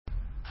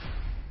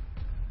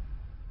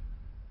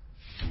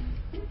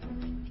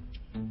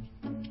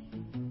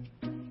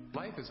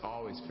is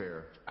always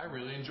fair. I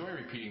really enjoy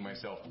repeating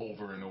myself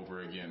over and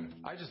over again.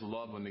 I just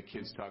love when the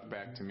kids talk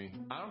back to me.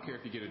 I don't care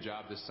if you get a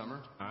job this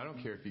summer. I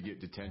don't care if you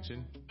get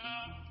detention.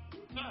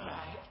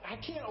 I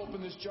can't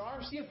open this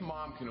jar. See if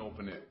Mom can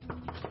open it.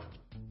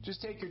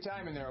 Just take your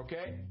time in there,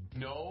 okay?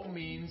 No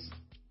means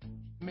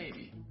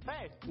maybe.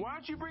 Hey, why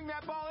don't you bring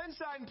that ball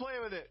inside and play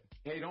with it?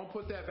 Hey, don't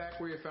put that back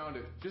where you found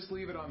it. Just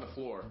leave it on the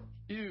floor.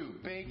 Ew,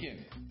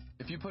 bacon.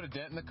 If you put a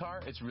dent in the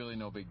car, it's really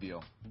no big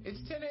deal. It's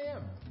 10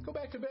 a.m. Go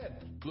back to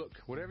bed. Look,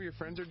 whatever your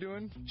friends are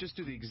doing, just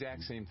do the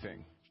exact same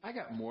thing. I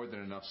got more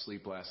than enough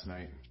sleep last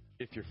night.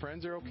 If your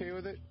friends are okay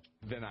with it,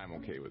 then I'm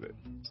okay with it.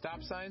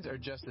 Stop signs are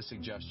just a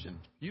suggestion.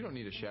 You don't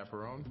need a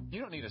chaperone.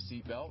 You don't need a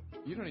seatbelt.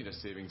 You don't need a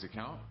savings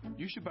account.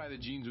 You should buy the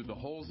jeans with the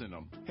holes in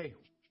them. Hey,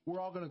 we're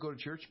all going to go to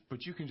church,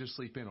 but you can just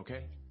sleep in,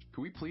 okay?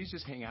 Can we please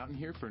just hang out in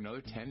here for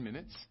another 10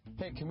 minutes?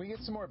 Hey, can we get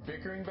some more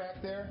bickering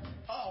back there?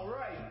 All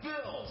right,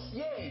 bills.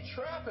 Yay,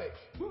 traffic.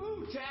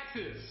 Woohoo,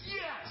 taxes.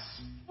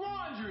 Yes,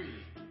 laundry.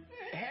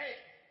 Hey,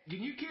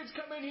 can you kids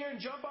come in here and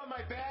jump on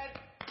my bed?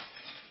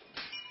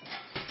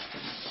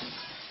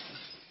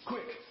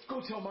 Quick,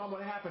 go tell Mom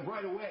what happened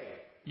right away.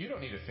 You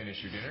don't need to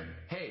finish your dinner.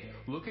 Hey,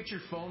 look at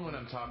your phone when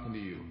I'm talking to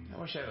you.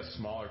 I wish I had a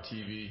smaller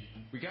TV.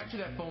 We got you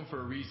that phone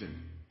for a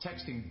reason.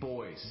 Texting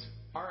boys.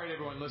 All right,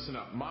 everyone, listen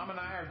up. Mom and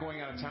I are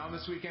going out of town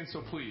this weekend,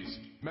 so please,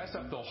 mess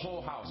up the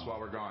whole house while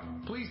we're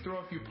gone. Please throw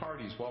a few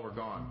parties while we're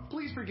gone.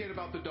 Please forget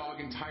about the dog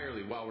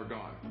entirely while we're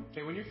gone.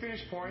 Hey, when you're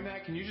finished pouring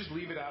that, can you just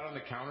leave it out on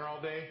the counter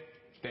all day?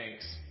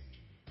 Thanks.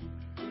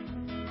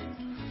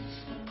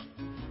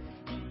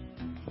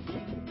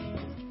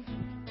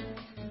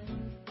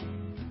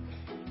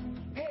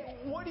 Hey,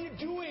 what are you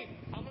doing?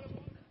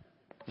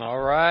 All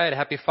right.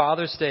 Happy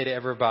Father's Day to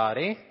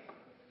everybody.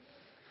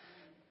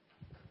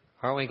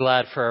 Aren't we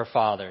glad for our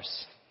fathers?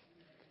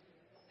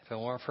 If it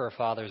weren't for our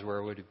fathers,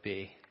 where would it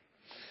be?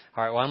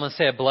 All right. Well, I'm going to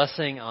say a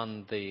blessing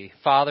on the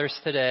fathers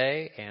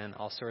today and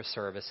also our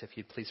service. If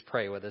you'd please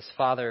pray with us.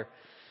 Father,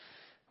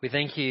 we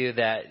thank you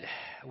that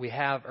we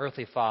have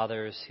earthly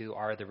fathers who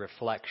are the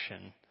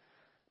reflection,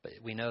 but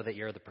we know that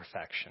you're the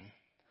perfection.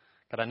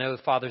 God, I know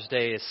Father's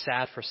Day is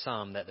sad for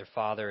some that their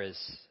father is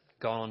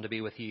gone on to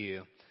be with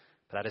you.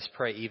 But I just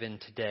pray even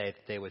today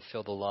that they would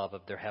feel the love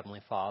of their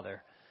Heavenly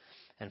Father.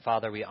 And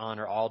Father, we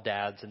honor all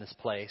dads in this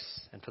place.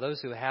 And for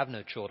those who have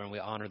no children, we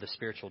honor the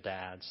spiritual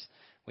dads.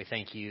 We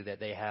thank you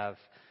that they have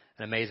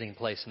an amazing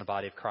place in the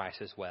body of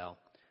Christ as well.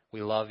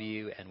 We love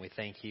you and we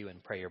thank you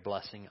and pray your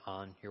blessing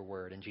on your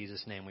word. In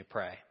Jesus' name we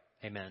pray.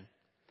 Amen.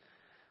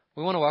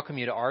 We want to welcome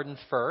you to Arden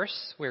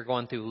First. We're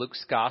going through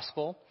Luke's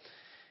Gospel.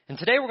 And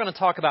today we're going to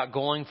talk about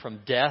going from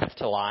death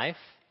to life.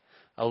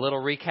 A little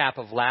recap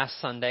of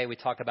last Sunday. We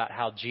talked about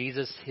how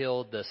Jesus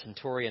healed the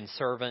centurion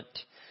servant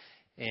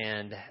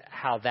and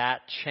how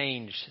that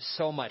changed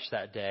so much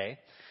that day.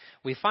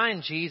 We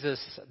find Jesus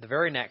the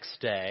very next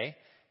day,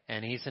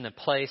 and he's in a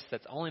place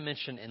that's only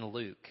mentioned in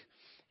Luke.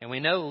 And we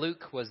know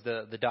Luke was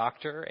the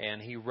doctor,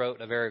 and he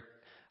wrote a very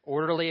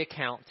orderly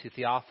account to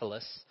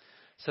Theophilus.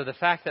 So the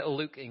fact that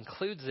Luke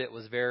includes it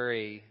was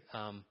very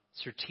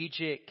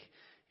strategic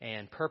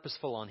and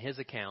purposeful on his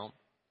account.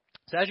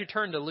 So as you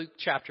turn to Luke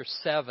chapter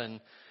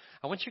 7,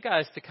 I want you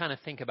guys to kind of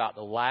think about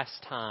the last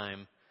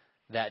time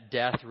that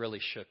death really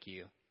shook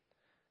you.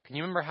 Can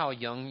you remember how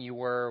young you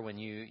were when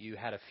you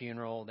had a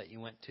funeral that you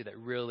went to that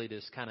really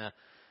just kind of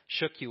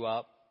shook you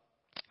up?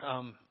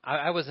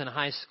 I was in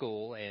high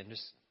school and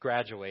just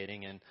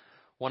graduating, and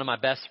one of my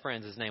best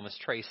friends, his name was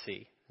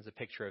Tracy. There's a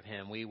picture of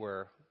him. We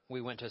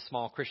went to a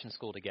small Christian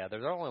school together.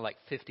 There were only like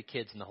 50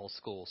 kids in the whole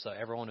school, so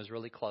everyone was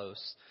really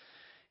close.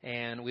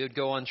 And we would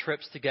go on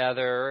trips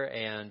together,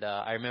 and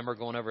I remember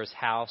going over his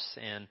house,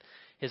 and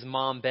his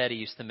mom, Betty,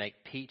 used to make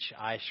peach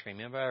ice cream.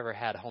 Have you ever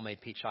had homemade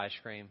peach ice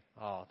cream?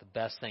 Oh, the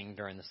best thing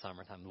during the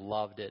summertime.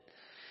 Loved it.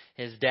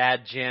 His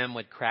dad, Jim,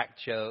 would crack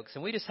jokes,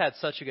 and we just had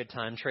such a good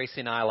time. Tracy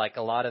and I, like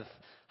a lot of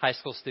high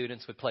school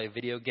students, would play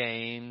video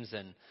games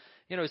and,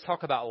 just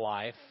talk about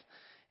life.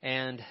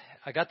 And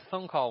I got the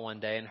phone call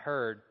one day and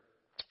heard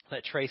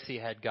that Tracy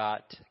had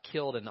got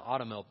killed in an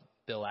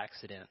automobile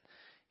accident.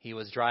 He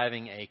was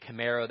driving a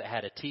Camaro that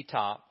had a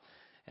T-top,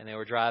 and they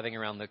were driving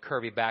around the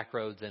curvy back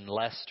roads in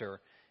Leicester.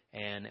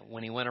 And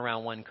when he went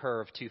around one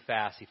curve too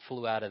fast, he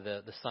flew out of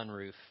the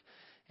sunroof,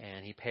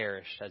 and he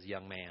perished as a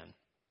young man.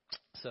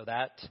 So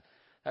that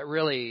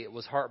really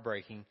was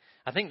heartbreaking.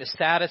 I think the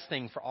saddest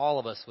thing for all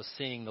of us was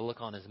seeing the look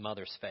on his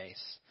mother's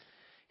face.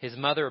 His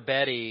mother,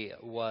 Betty,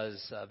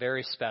 was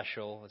very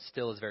special. It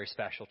still is very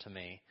special to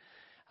me.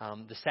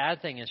 The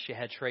sad thing is she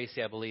had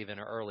Tracy, I believe, in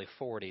her early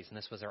 40s, and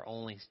this was her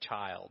only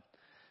child.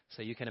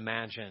 So you can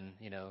imagine,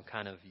 you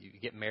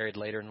get married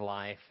later in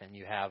life, and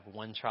you have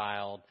one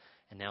child,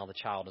 and now the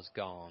child is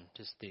gone.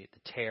 Just the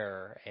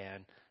terror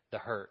and the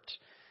hurt.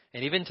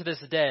 And even to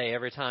this day,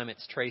 every time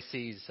it's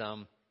Tracy's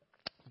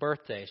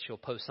birthday, she'll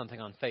post something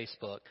on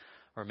Facebook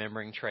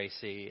remembering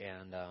Tracy.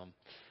 And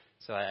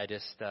so I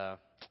just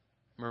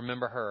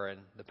remember her and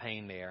the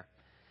pain there.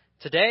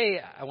 Today,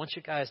 I want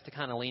you guys to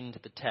kind of lean into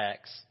the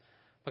text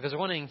because we're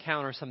going to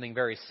encounter something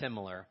very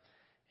similar.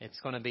 It's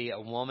going to be a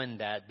woman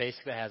that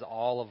basically has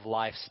all of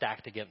life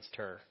stacked against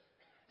her.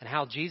 And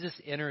how Jesus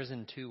enters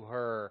into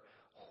her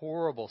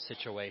horrible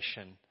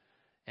situation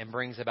and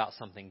brings about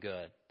something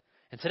good.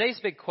 And today's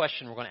big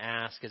question we're going to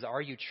ask is,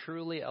 are you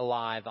truly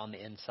alive on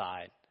the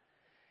inside?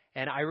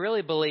 And I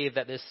really believe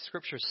that this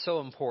scripture is so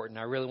important.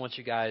 I really want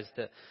you guys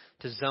to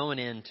zone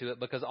into it,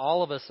 because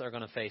all of us are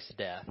going to face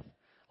death.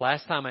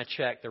 Last time I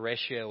checked, the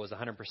ratio was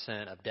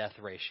 100% of death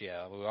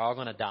ratio. We're all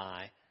going to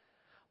die.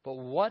 But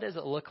what does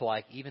it look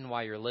like even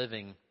while you're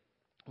living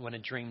when a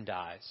dream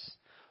dies?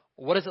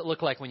 What does it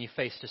look like when you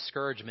face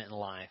discouragement in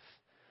life?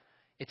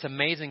 It's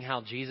amazing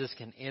how Jesus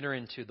can enter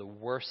into the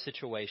worst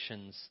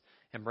situations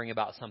and bring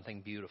about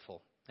something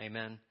beautiful.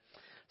 Amen.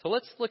 So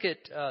let's look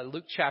at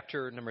Luke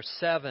chapter number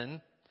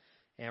 7,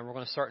 and we're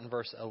going to start in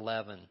verse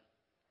 11.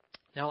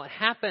 Now it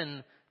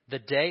happened the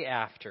day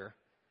after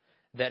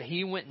that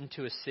he went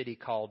into a city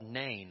called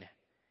Nain,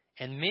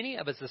 and many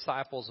of his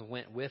disciples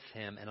went with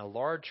him, and a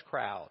large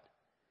crowd.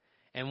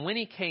 And when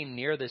he came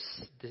near the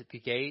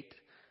gate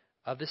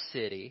of the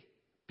city,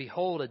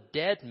 behold, a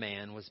dead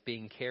man was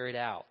being carried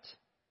out,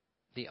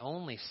 the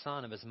only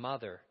son of his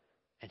mother,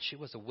 and she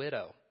was a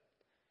widow.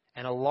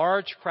 And a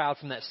large crowd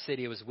from that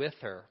city was with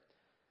her.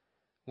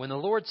 When the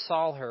Lord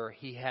saw her,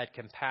 he had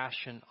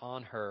compassion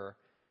on her,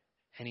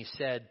 and he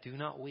said, "Do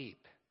not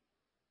weep."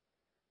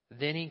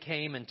 Then he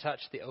came and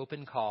touched the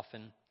open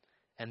coffin,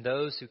 and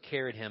those who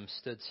carried him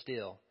stood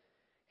still.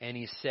 And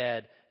he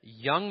said,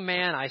 "Young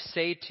man, I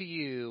say to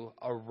you,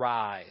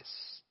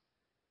 arise."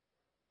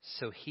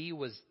 So he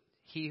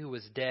who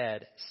was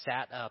dead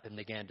sat up and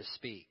began to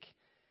speak.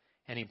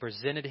 And he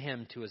presented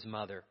him to his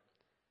mother.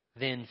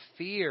 Then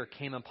fear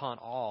came upon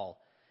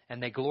all,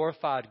 and they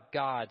glorified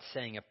God,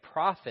 saying, "A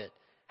prophet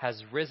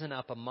has risen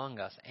up among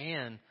us,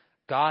 and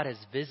God has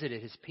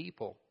visited his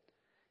people."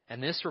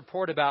 And this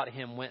report about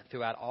him went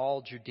throughout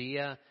all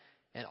Judea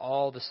and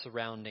all the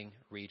surrounding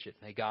region.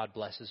 May God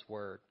bless his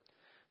word.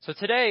 So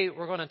today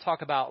we're going to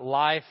talk about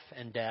life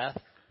and death,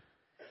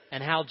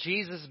 and how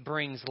Jesus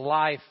brings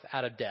life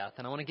out of death.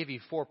 And I want to give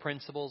you 4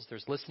 principles.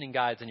 There's listening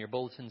guides in your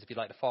bulletins if you'd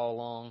like to follow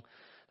along.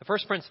 The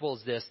first principle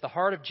is this: the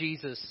heart of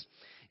Jesus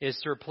is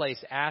to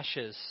replace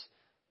ashes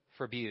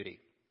for beauty.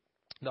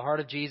 The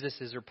heart of Jesus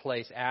is to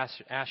replace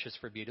ashes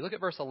for beauty. Look at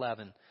verse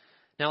 11.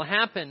 Now it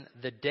happened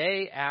the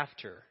day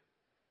after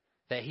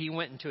that he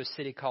went into a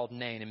city called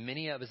Nain, and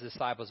many of his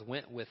disciples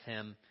went with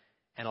him,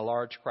 and a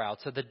large crowd.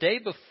 So the day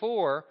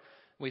before,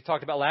 we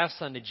talked about last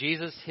Sunday,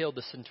 Jesus healed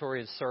the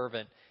centurion's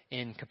servant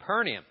in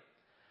Capernaum.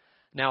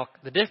 Now,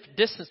 the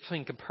distance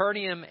between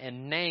Capernaum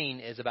and Nain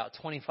is about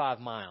 25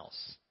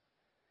 miles.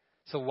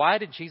 So why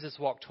did Jesus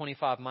walk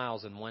 25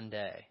 miles in one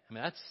day? I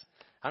mean,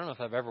 I don't know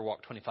if I've ever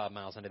walked 25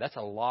 miles in a day. That's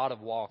a lot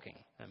of walking.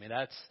 I mean,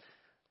 that's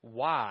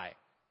why.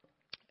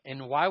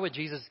 And why would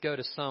Jesus go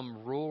to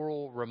some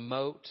rural,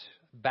 remote,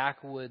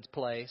 backwoods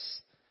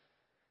place?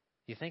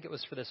 You think it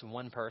was for this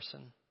one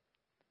person?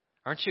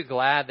 Aren't you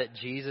glad that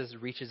Jesus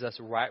reaches us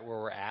right where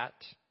we're at?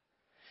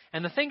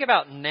 And the thing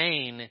about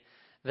Nain,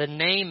 the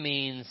name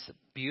means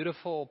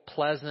beautiful,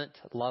 pleasant,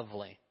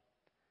 lovely.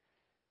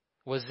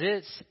 Was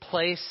this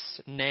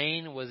place,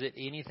 Nain, was it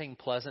anything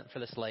pleasant for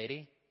this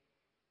lady?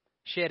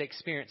 She had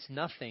experienced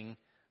nothing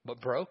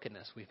but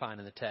brokenness, we find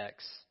in the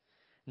text.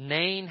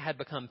 Nain had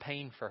become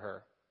pain for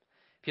her.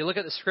 If you look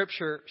at the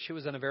scripture, she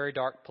was in a very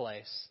dark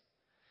place.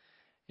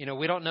 You know,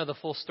 we don't know the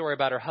full story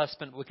about her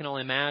husband. We can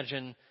only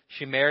imagine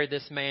she married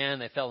this man.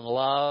 They fell in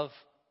love.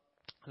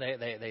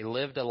 They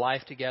lived a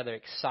life together,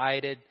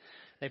 excited.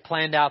 They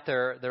planned out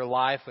their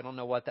life. We don't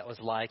know what that was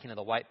like. You know,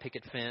 the white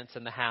picket fence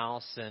and the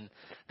house and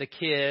the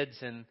kids.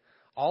 And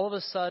all of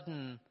a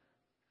sudden,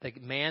 the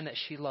man that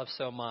she loved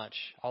so much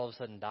all of a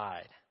sudden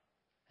died.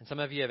 And some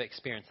of you have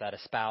experienced that. A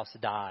spouse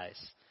dies.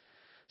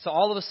 So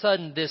all of a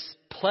sudden, this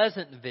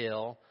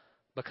Pleasantville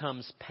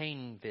becomes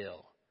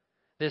Painville.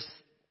 This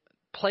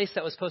place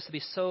that was supposed to be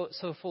so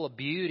full of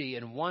beauty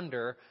and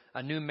wonder,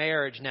 a new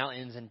marriage now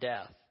ends in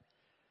death.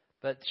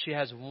 But she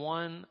has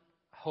one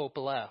hope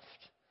left,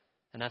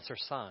 and that's her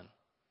son.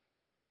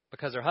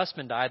 Because her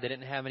husband died, they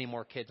didn't have any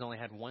more kids, only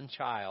had one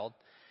child.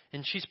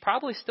 And she's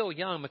probably still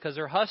young because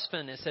her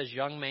husband, it says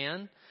young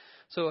man.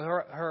 So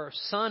her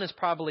son is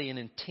probably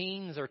in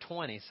teens or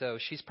 20, so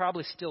she's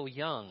probably still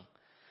young.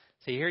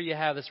 So here you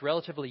have this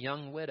relatively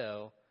young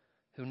widow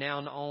who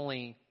now not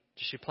only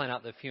does she plan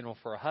out the funeral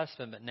for her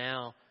husband, but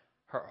now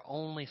her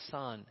only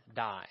son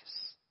dies.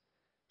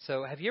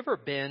 So have you ever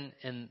been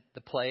in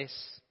the place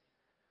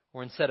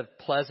where instead of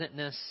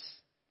pleasantness,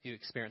 you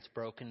experience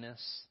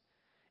brokenness?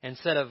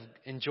 Instead of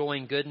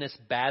enjoying goodness,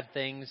 bad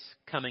things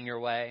coming your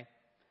way?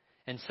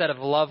 Instead of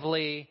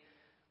lovely,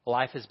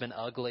 life has been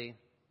ugly.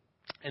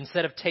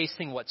 Instead of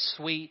tasting what's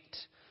sweet,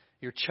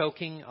 you're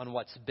choking on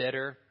what's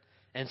bitter.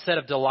 Instead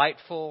of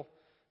delightful,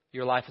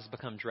 your life has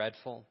become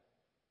dreadful.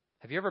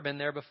 Have you ever been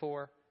there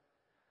before?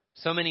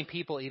 So many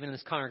people, even in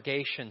this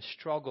congregation,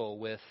 struggle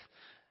with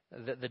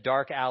the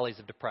dark alleys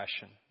of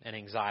depression and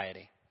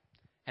anxiety.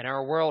 And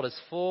our world is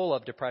full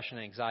of depression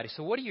and anxiety.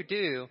 So what do you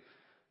do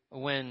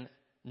when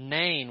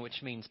Nain,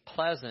 which means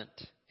pleasant,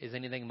 is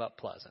anything but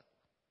pleasant?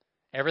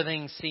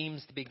 Everything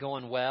seems to be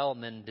going well,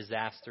 and then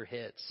disaster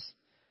hits.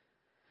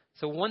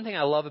 So one thing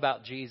I love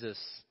about Jesus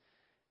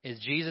is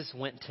Jesus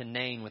went to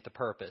Nain with a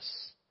purpose.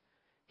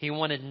 He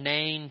wanted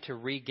Nain to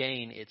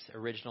regain its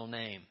original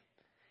name.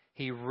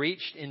 He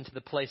reached into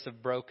the place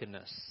of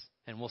brokenness,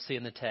 and we'll see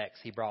in the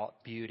text, he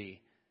brought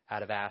beauty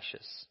out of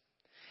ashes.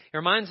 It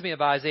reminds me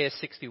of Isaiah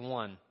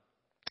 61,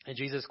 and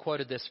Jesus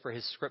quoted this for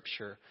his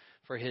scripture,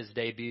 for his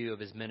debut of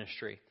his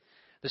ministry.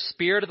 The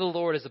Spirit of the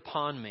Lord is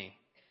upon me,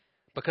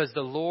 because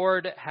the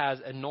Lord has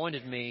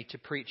anointed me to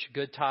preach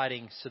good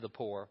tidings to the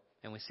poor.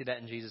 And we see that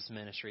in Jesus'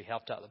 ministry,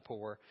 helped out the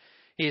poor.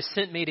 He has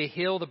sent me to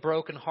heal the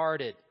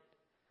brokenhearted,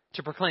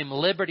 to proclaim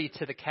liberty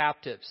to the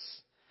captives,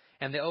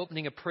 and the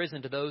opening of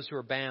prison to those who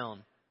are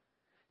bound,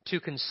 to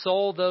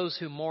console those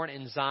who mourn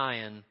in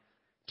Zion,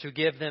 to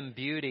give them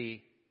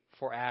beauty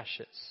for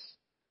ashes,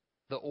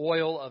 the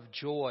oil of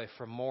joy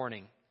for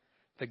mourning,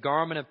 the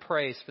garment of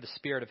praise for the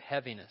spirit of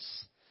heaviness.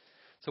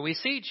 So we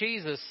see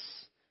Jesus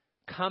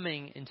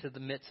coming into the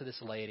midst of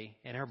this lady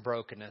in her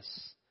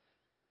brokenness,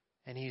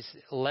 and he's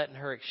letting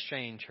her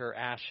exchange her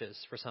ashes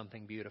for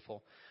something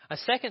beautiful. A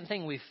second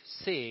thing we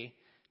see,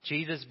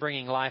 Jesus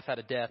bringing life out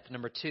of death.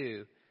 Number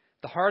 2,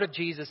 the heart of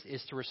Jesus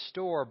is to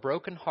restore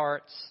broken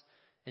hearts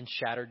and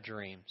shattered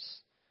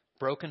dreams.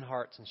 Broken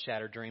hearts and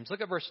shattered dreams.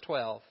 Look at verse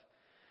 12.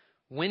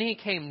 When he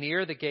came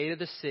near the gate of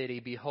the city,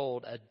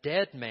 behold, a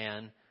dead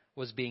man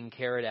was being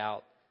carried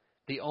out,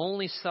 the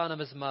only son of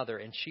his mother,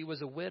 and she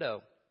was a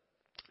widow.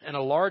 And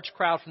a large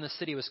crowd from the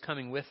city was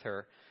coming with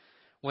her.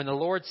 When the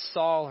Lord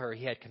saw her,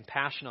 he had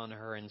compassion on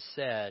her and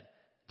said,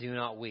 do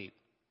not weep.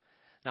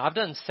 Now, I've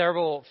done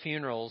several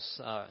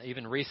funerals,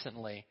 even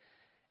recently.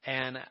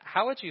 And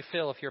how would you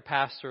feel if your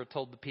pastor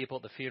told the people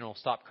at the funeral,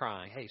 stop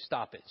crying? Hey,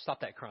 stop it.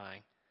 Stop that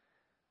crying.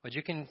 Would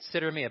you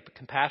consider me a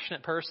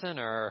compassionate person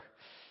or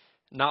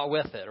not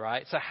with it,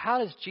 right? So how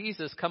does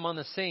Jesus come on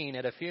the scene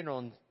at a funeral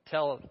and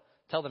tell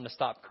them to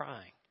stop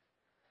crying?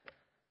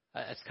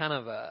 It's kind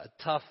of a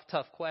tough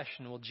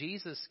question. Well,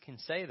 Jesus can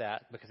say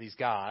that because he's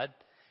God,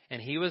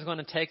 and he was going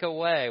to take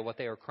away what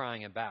they were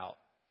crying about.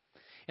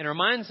 And it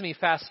reminds me,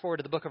 fast forward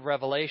to the book of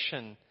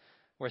Revelation,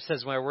 where it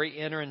says, when we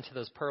enter into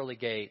those pearly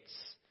gates,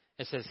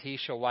 it says, he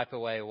shall wipe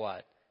away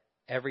what?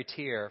 Every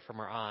tear from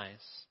our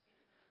eyes.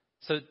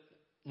 So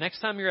next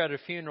time you're at a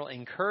funeral,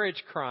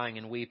 encourage crying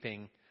and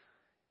weeping.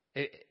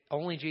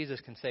 Only Jesus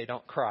can say,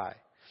 don't cry.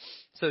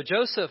 So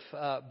Joseph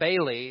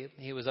Bailey,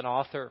 he was an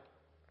author,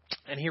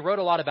 and he wrote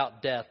a lot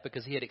about death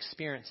because he had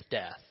experienced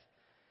death.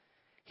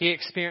 He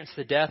experienced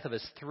the death of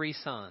his 3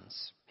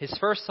 sons. His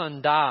first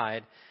son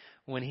died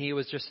when he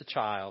was just a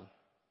child.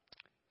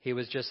 He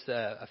was just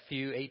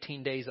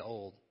 18 days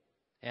old.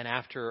 And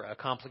after a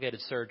complicated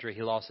surgery,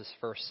 he lost his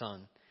first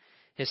son.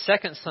 His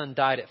second son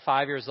died at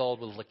 5 years old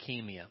with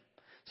leukemia.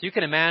 So you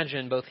can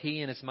imagine both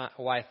he and his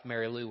wife,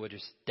 Mary Lou, were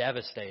just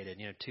devastated.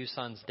 2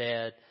 sons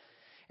dead.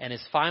 And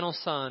his final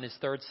son, his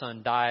third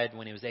son, died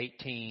when he was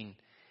 18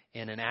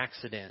 in an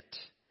accident,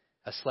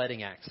 a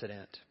sledding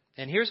accident.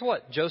 And here's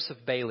what Joseph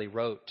Bailey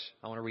wrote.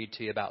 I want to read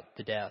to you about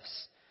the deaths.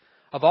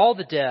 Of all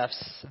the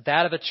deaths,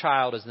 that of a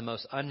child is the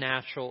most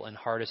unnatural and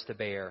hardest to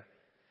bear.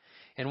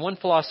 In one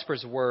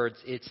philosopher's words,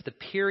 it's the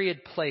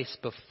period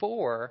placed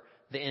before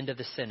the end of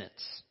the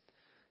sentence,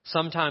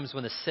 sometimes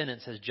when the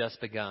sentence has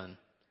just begun.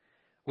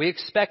 We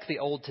expect the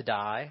old to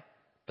die,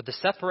 but the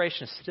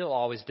separation is still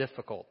always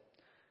difficult.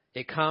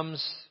 It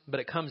comes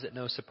at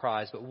no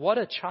surprise. But what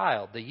a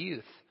child, the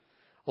youth.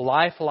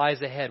 Life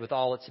lies ahead with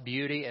all its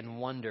beauty and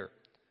wonder,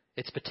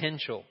 its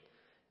potential.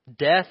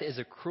 Death is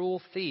a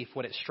cruel thief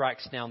when it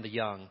strikes down the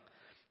young.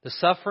 The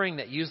suffering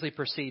that usually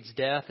precedes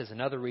death is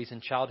another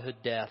reason childhood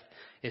death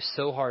is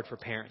so hard for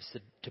parents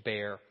to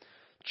bear.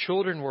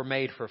 Children were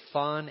made for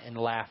fun and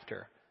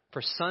laughter,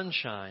 for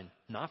sunshine,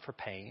 not for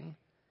pain.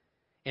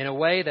 In a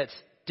way that's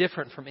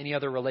different from any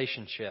other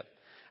relationship.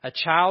 A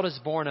child is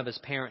born of his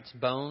parents'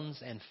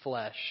 bones and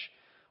flesh.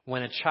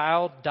 When a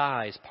child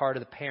dies, part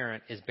of the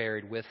parent is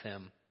buried with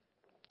him.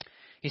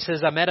 He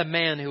says, I met a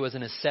man who was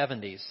in his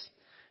 70s.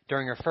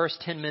 During our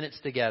first 10 minutes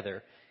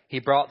together, he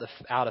brought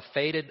out a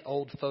faded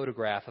old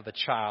photograph of a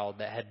child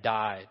that had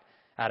died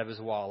out of his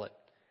wallet.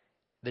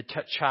 His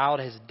child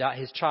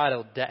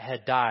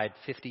had died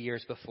 50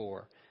 years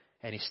before,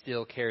 and he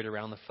still carried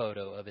around the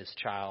photo of his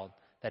child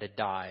that had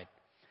died.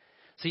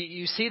 So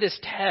you see this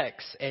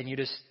text, and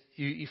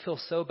you feel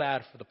so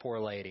bad for the poor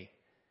lady.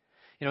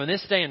 In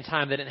this day and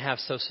time, they didn't have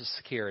Social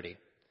Security.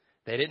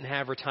 They didn't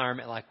have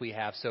retirement like we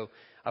have. So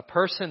a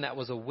person that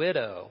was a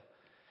widow,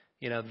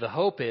 the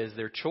hope is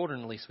their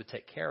children at least would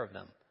take care of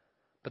them.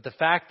 But the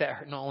fact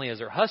that not only is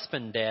her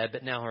husband dead,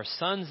 but now her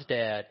son's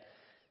dead,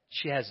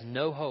 she has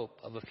no hope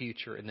of a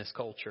future in this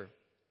culture.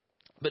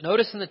 But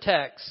notice in the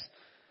text,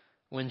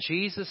 when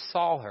Jesus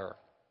saw her,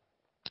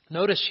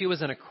 notice she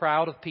was in a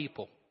crowd of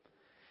people.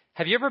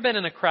 Have you ever been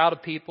in a crowd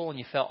of people and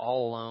you felt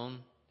all alone?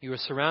 You were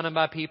surrounded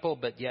by people,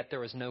 but yet there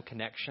was no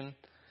connection.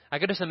 I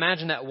could just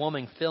imagine that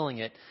woman feeling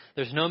it.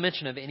 There's no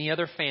mention of any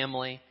other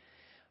family.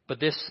 But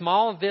this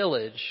small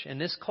village, in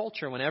this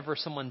culture, whenever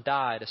someone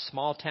died, a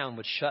small town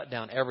would shut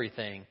down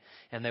everything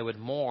and they would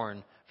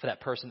mourn for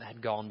that person that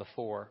had gone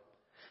before.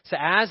 So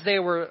as they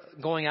were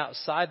going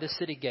outside the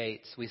city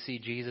gates, we see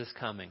Jesus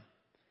coming.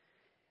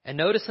 And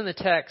notice in the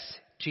text,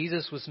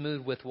 Jesus was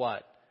moved with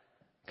what?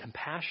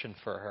 Compassion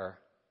for her.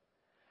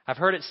 I've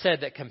heard it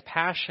said that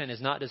compassion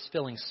is not just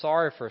feeling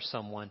sorry for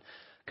someone.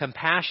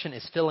 Compassion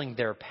is feeling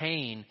their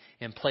pain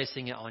and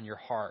placing it on your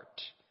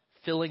heart.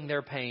 Feeling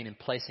their pain and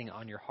placing it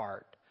on your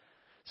heart.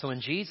 So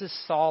when Jesus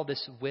saw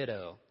this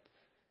widow,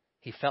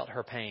 he felt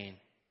her pain.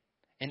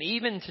 And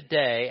even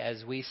today,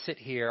 as we sit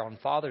here on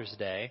Father's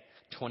Day,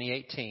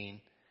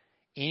 2018,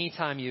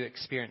 anytime you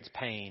experience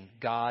pain,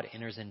 God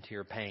enters into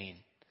your pain.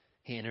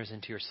 He enters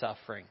into your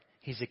suffering.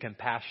 He's a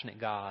compassionate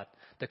God,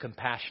 the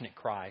compassionate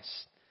Christ.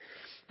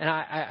 And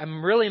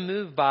I'm really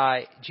moved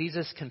by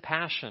Jesus'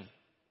 compassion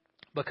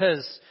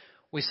because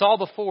we saw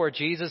before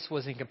Jesus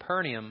was in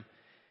Capernaum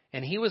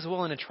and he was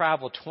willing to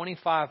travel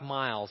 25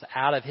 miles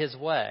out of his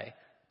way.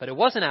 But it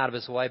wasn't out of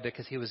his way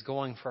because he was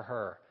going for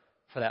her,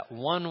 for that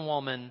one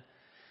woman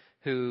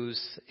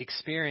whose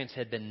experience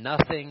had been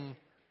nothing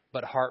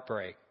but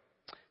heartbreak.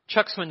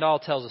 Chuck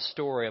Swindoll tells a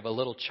story of a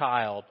little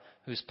child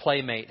whose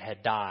playmate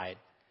had died.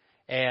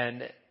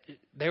 And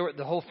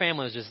the whole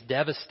family was just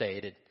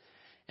devastated.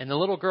 And the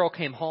little girl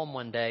came home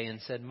one day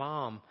and said,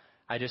 "Mom,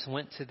 I just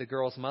went to the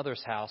girl's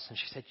mother's house." And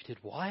she said, "You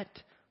did what?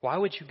 Why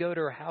would you go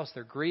to her house?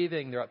 They're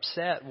grieving. They're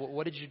upset.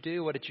 What did you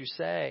do? What did you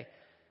say?"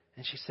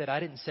 And she said,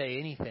 "I didn't say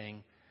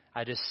anything.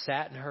 I just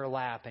sat in her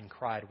lap and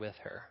cried with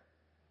her."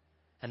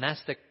 And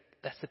that's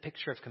the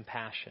picture of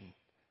compassion,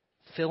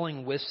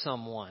 filling with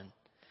someone.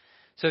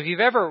 So if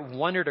you've ever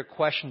wondered or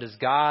questioned, does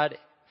God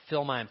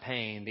feel my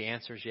pain? The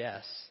answer is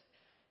yes.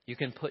 You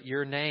can put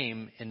your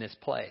name in this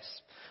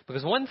place.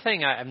 Because one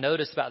thing I've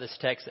noticed about this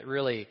text that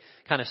really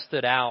kind of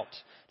stood out,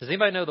 does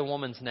anybody know the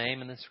woman's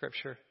name in the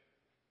scripture?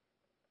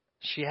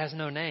 She has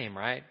no name,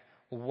 right?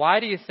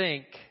 Why do you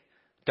think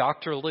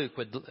Dr. Luke,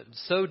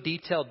 so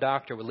detailed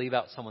doctor, would leave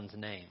out someone's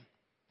name?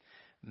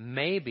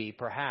 Maybe,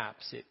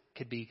 perhaps, it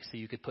could be so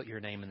you could put your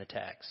name in the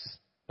text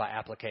by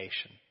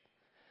application.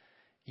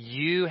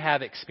 You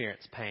have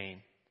experienced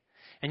pain.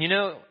 And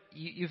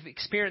you've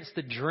experienced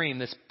the dream,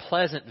 this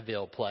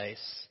Pleasantville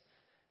place,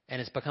 and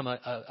it's become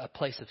a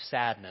place of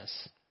sadness.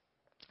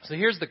 So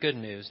here's the good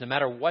news. No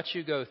matter what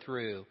you go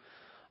through,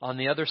 on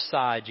the other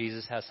side,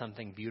 Jesus has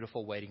something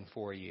beautiful waiting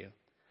for you.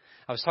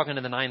 I was talking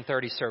to the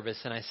 9:30 service,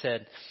 and I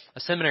said, a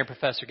seminary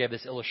professor gave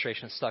this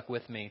illustration that stuck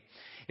with me.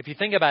 If you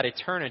think about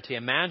eternity,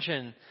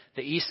 imagine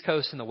the East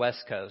Coast and the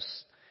West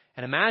Coast.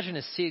 And imagine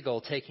a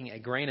seagull taking a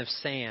grain of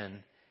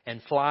sand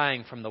and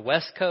flying from the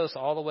West Coast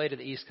all the way to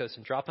the East Coast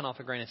and dropping off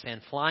a grain of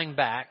sand, flying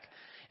back.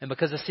 And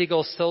because the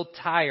seagull's so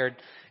tired,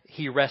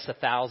 he rests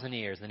 1,000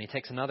 years. Then he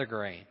takes another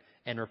grain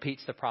and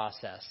repeats the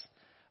process.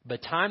 By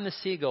the time the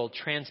seagull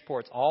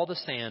transports all the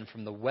sand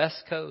from the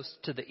West Coast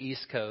to the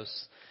East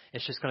Coast,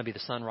 it's just going to be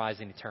the sunrise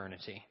in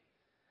eternity.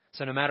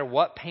 So no matter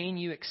what pain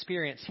you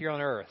experience here on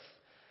earth,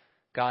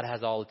 God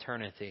has all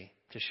eternity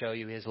to show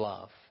you his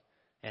love.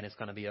 And it's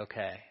going to be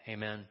okay.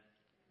 Amen.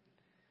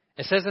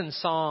 It says in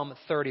Psalm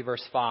 30,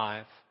 verse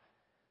 5,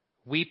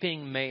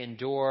 "Weeping may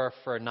endure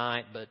for a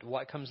night, but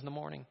what comes in the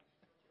morning?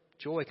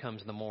 Joy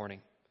comes in the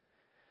morning."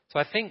 So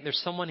I think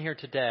there's someone here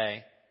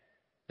today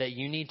that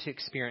you need to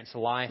experience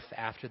life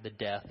after the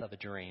death of a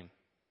dream.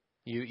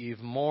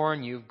 You've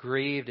mourned, you've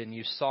grieved, and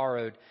you've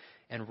sorrowed,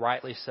 and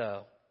rightly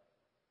so.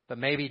 But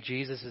maybe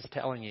Jesus is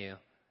telling you,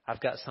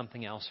 I've got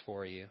something else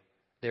for you.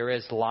 There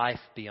is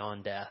life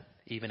beyond death,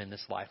 even in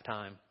this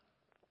lifetime.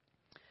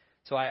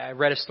 So I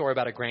read a story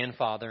about a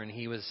grandfather, and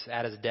he was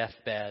at his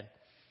deathbed.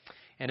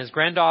 And his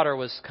granddaughter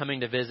was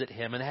coming to visit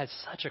him, and they had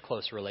such a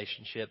close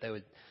relationship. They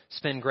would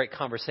spend great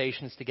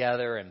conversations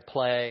together and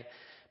play.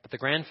 But the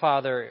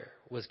grandfather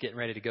was getting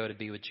ready to go to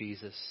be with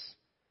Jesus.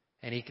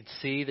 And he could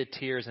see the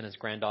tears in his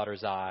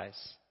granddaughter's eyes.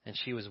 And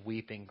she was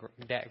weeping,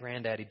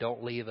 "Granddaddy,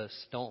 don't leave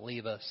us, don't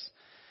leave us."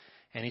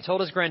 And he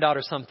told his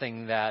granddaughter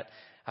something that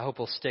I hope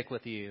will stick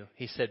with you.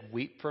 He said,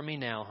 "Weep for me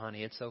now,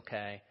 honey, it's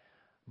okay.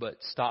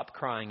 But stop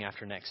crying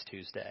after next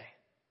Tuesday.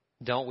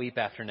 Don't weep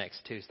after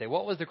next Tuesday."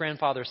 What was the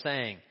grandfather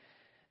saying?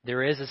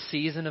 There is a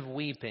season of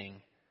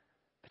weeping,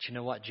 but you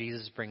know what?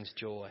 Jesus brings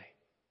joy.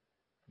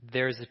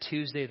 There's a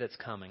Tuesday that's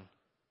coming.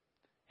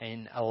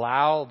 And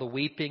allow the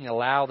weeping,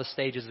 allow the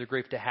stages of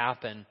grief to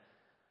happen.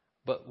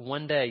 But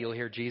one day you'll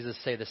hear Jesus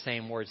say the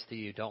same words to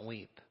you. Don't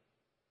weep.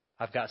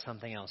 I've got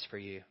something else for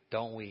you.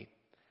 Don't weep.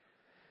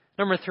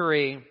 Number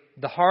 3,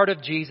 the heart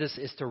of Jesus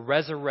is to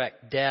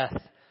resurrect death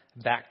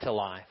back to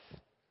life.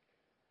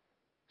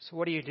 So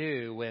what do you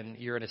do when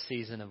you're in a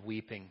season of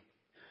weeping?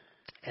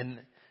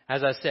 And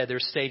as I said,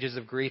 there's stages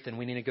of grief, and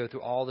we need to go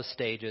through all the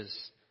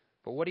stages.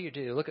 But what do you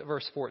do? Look at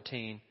verse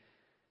 14.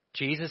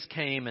 Jesus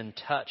came and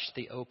touched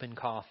the open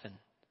coffin,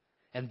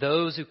 and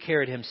those who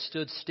carried him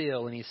stood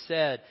still, and he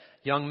said,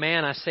 "Young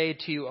man, I say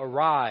to you,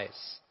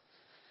 arise."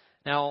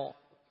 Now,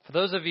 for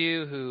those of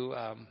you who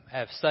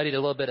have studied a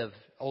little bit of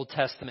Old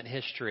Testament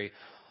history,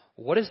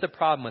 what is the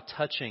problem with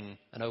touching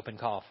an open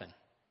coffin?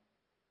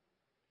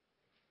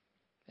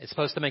 It's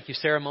supposed to make you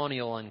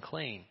ceremonial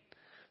unclean.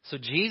 So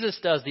Jesus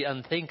does the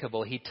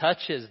unthinkable. He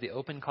touches the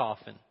open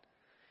coffin.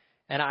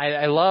 And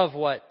I love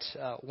what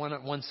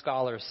one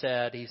scholar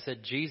said. He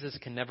said, Jesus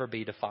can never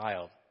be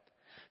defiled.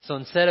 So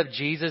instead of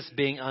Jesus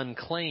being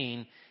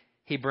unclean,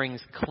 he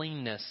brings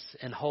cleanness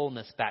and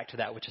wholeness back to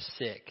that which is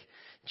sick.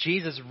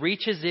 Jesus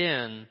reaches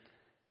in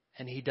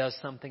and he does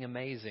something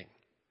amazing.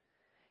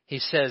 He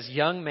says,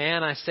 young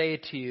man, I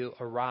say to you,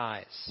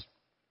 arise.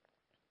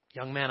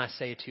 Young man, I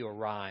say to you,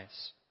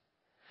 arise.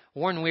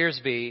 Warren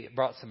Wiersbe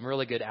brought some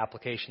really good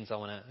applications. I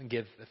want to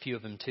give a few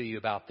of them to you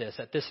about this.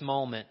 At this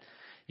moment,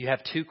 you have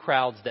two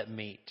crowds that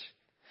meet.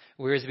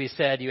 Wiersbe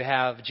said you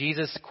have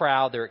Jesus'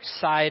 crowd. They're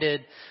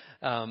excited.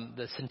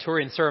 The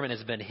centurion servant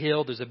has been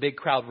healed. There's a big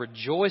crowd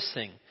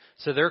rejoicing.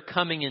 So they're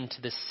coming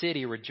into the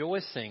city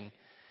rejoicing.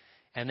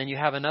 And then you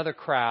have another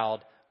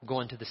crowd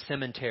going to the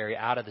cemetery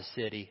out of the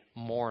city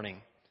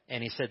mourning.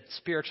 And he said,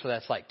 spiritually,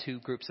 that's like two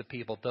groups of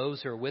people. Those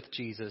who are with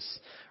Jesus,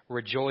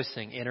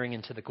 rejoicing, entering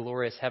into the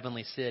glorious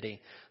heavenly city.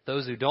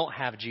 Those who don't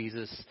have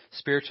Jesus,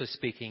 spiritually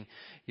speaking,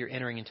 you're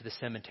entering into the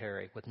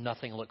cemetery with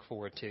nothing to look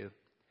forward to.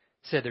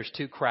 He said there's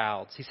two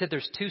crowds. He said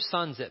there's two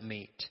sons that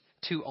meet,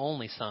 two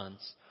only sons.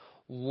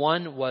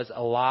 One was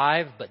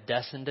alive but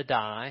destined to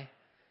die,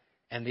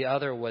 and the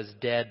other was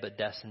dead but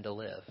destined to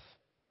live.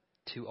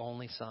 Two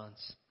only sons.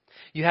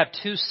 You have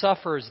two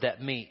sufferers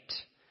that meet.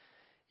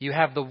 You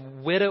have the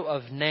widow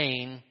of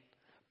Nain.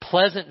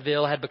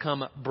 Pleasantville had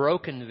become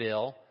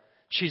Brokenville.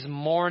 She's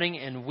mourning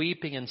and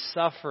weeping and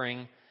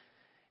suffering.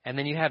 And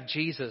then you have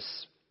Jesus,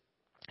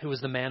 who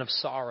was the man of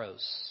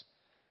sorrows,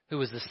 who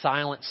was the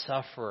silent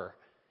sufferer.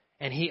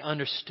 And he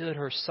understood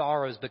her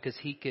sorrows because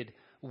he could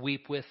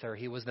weep with her.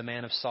 He was the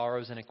man of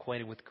sorrows and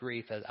acquainted with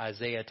grief, as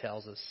Isaiah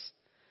tells us.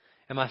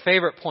 And my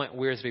favorite point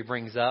Wiersbe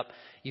brings up,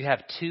 you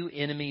have two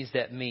enemies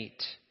that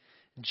meet.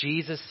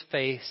 Jesus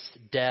faced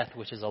death,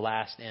 which is the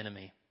last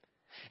enemy.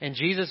 And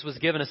Jesus was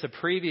giving us a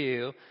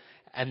preview.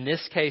 In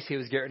this case, he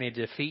was getting ready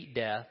to defeat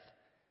death.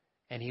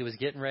 And he was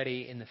getting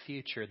ready in the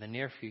future, the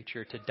near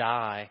future, to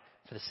die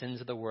for the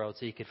sins of the world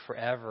so he could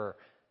forever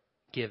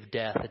give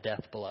death a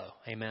death blow.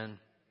 Amen.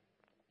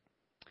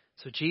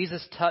 So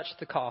Jesus touched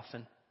the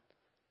coffin.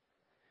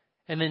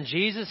 And then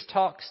Jesus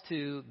talks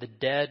to the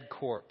dead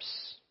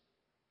corpse.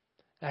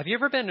 Have you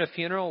ever been to a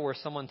funeral where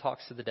someone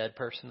talks to the dead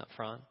person up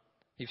front?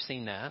 You've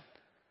seen that.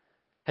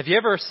 Have you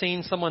ever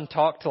seen someone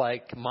talk to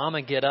like,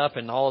 Mama, get up,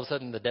 and all of a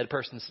sudden the dead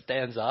person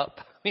stands up?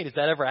 I mean, has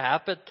that ever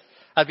happened?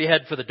 I'd be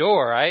heading for the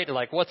door, right?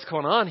 Like, what's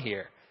going on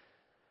here?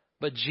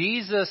 But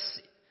Jesus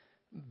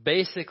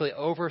basically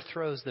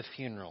overthrows the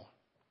funeral.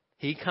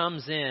 He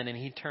comes in and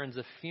he turns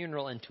the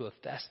funeral into a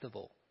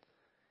festival.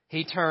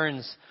 He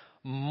turns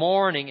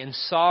mourning and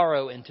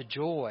sorrow into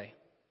joy.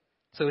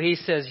 So he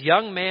says,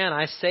 young man,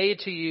 I say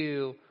to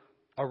you,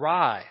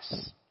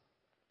 arise.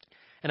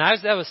 And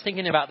as I was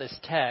thinking about this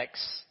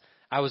text,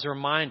 I was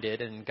reminded,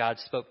 and God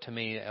spoke to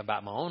me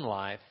about my own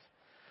life,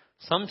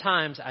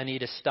 sometimes I need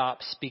to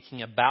stop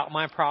speaking about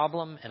my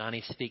problem and I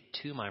need to speak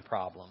to my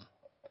problem.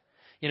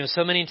 You know,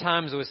 so many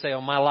times we say, oh,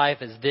 my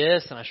life is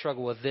this and I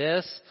struggle with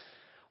this.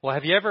 Well,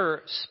 have you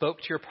ever spoke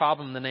to your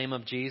problem in the name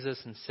of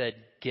Jesus and said,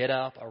 get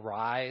up,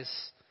 arise.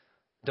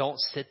 Don't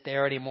sit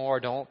there anymore.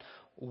 Don't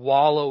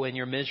wallow in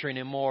your misery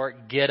anymore.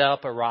 Get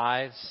up,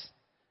 arise.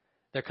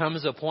 There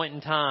comes a point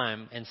in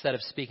time, instead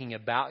of speaking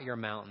about your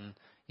mountain,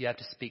 you have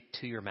to speak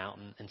to your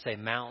mountain and say,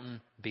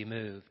 mountain, be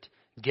moved.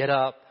 Get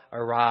up,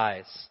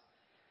 arise.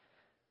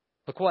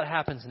 Look what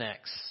happens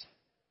next.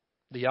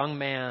 The young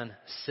man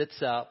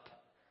sits up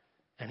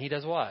and he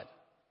does what?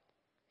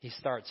 He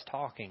starts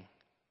talking.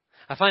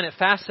 I find it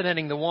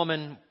fascinating. The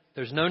woman,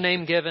 there's no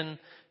name given.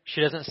 She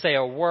doesn't say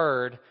a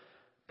word.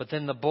 But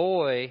then the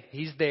boy,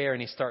 he's there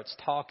and he starts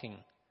talking.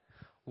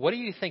 What do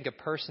you think a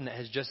person that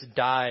has just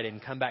died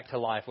and come back to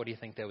life, what do you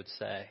think they would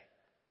say?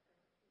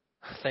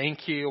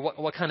 Thank you.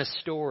 What kind of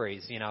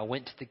stories? You know, I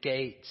went to the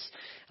gates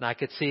and I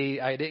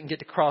didn't get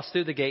to cross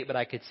through the gate, but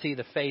I could see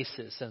the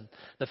faces and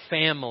the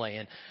family.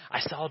 And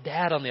I saw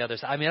Dad on the other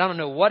side. I mean, I don't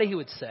know what he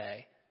would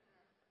say,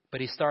 but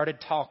he started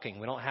talking.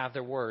 We don't have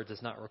their words.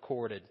 It's not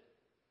recorded.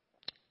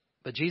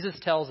 But Jesus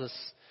tells us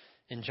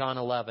in John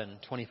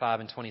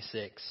 11:25 and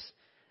 26,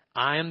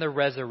 I am the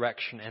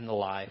resurrection and the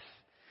life.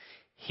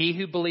 He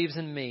who believes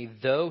in me,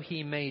 though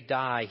he may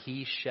die,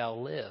 he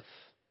shall live.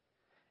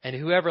 And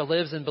whoever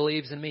lives and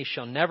believes in me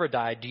shall never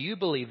die. Do you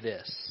believe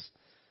this?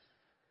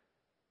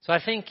 So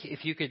I think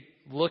if you could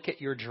look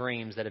at your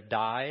dreams that have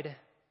died,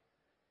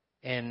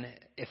 and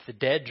if the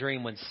dead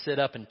dream would sit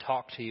up and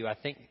talk to you, I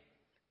think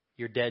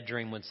your dead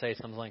dream would say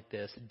something like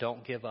this: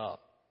 don't give up.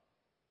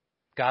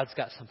 God's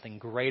got something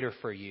greater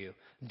for you.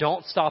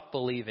 Don't stop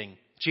believing.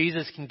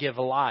 Jesus can give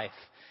life,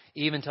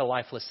 even to a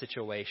lifeless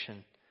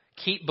situation.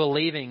 Keep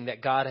believing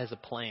that God has a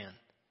plan.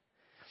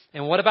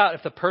 And what about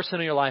if the person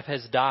in your life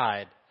has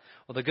died?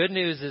 Well, the good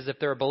news is if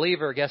they're a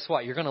believer, guess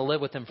what? You're going to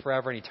live with them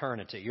forever in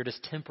eternity. You're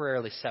just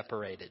temporarily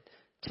separated.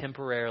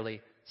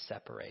 Temporarily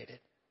separated.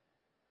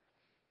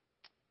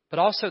 But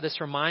also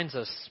this reminds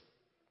us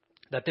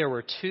that there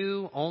were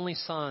two only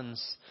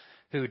sons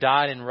who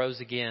died and rose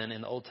again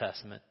in the Old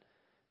Testament.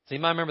 Does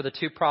anybody remember the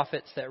two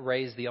prophets that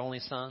raised the only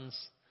sons?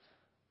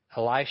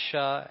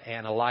 Elisha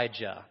and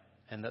Elijah.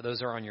 And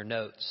those are on your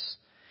notes.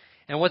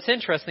 And what's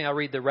interesting, I'll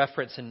read the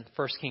reference in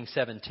 1 Kings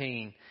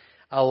 17.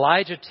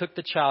 Elijah took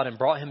the child and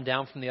brought him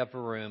down from the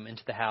upper room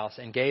into the house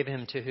and gave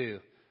him to who?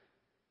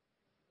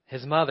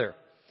 His mother.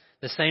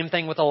 The same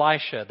thing with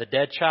Elisha. The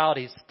dead child,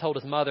 he told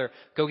his mother,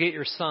 go get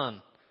your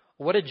son.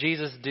 What did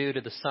Jesus do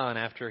to the son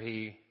after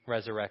he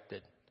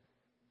resurrected?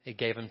 He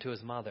gave him to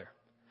his mother.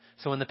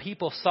 So when the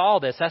people saw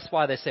this, that's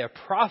why they say a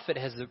prophet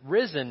has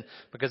risen,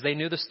 because they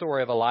knew the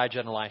story of Elijah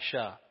and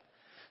Elisha.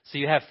 So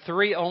you have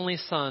three only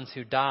sons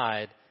who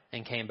died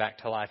and came back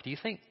to life. Do you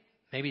think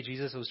maybe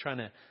Jesus was trying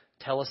to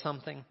tell us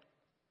something?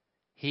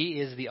 He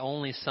is the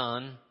only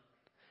son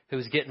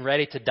who's getting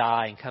ready to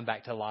die and come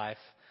back to life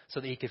so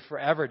that he could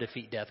forever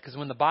defeat death. Because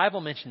when the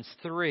Bible mentions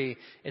three,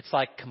 it's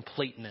like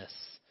completeness.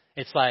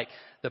 It's like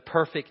the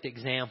perfect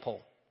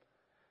example.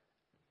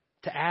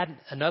 To add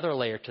another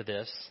layer to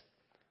this,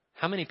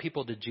 how many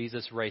people did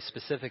Jesus raise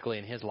specifically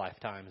in his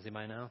lifetime? Does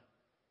anybody know?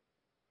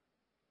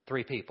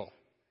 3 people.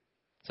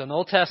 So in the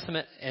Old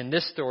Testament, in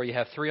this story, you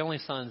have 3 only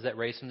sons that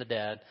raised from the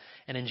dead.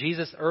 And in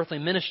Jesus' earthly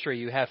ministry,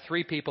 you have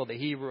 3 people that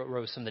he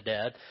rose from the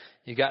dead.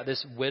 You got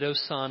this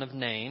widow's son of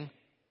Nain.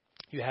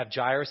 You have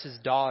Jairus'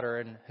 daughter,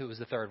 and who was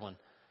the third one?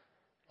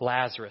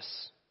 Lazarus.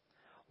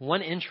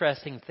 One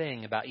interesting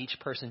thing about each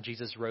person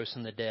Jesus rose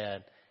from the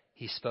dead,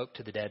 he spoke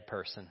to the dead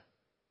person.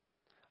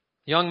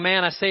 Young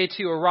man, I say to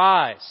you,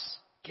 arise,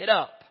 get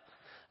up.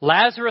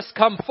 Lazarus,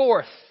 come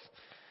forth.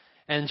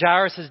 And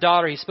Jairus'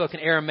 daughter, he spoke in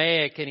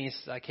Aramaic, and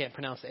I can't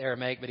pronounce the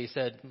Aramaic, but he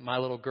said, my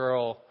little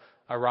girl,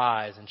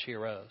 arise, and she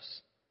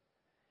arose.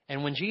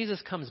 And when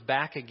Jesus comes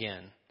back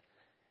again,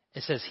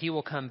 it says he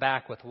will come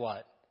back with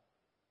what?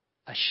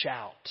 A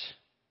shout.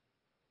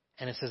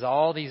 And it says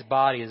all these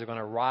bodies are going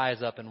to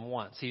rise up in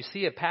one. So you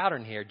see a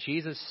pattern here.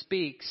 Jesus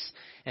speaks,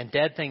 and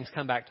dead things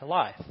come back to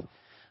life.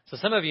 So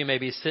some of you may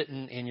be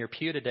sitting in your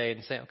pew today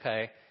and saying,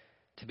 okay,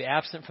 to be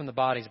absent from the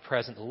body is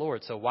present in the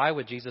Lord. So why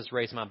would Jesus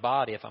raise my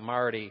body if I'm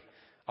already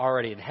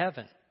in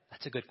heaven?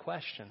 That's a good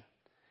question.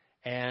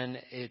 And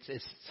it's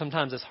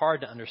sometimes it's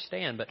hard to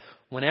understand, but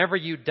whenever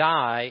you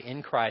die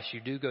in Christ, you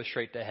do go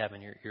straight to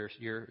heaven.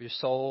 Your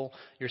soul,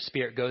 your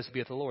spirit goes to be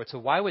with the Lord. So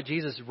why would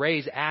Jesus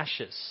raise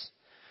ashes?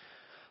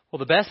 Well,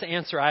 the best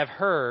answer I've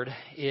heard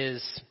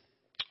is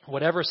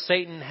whatever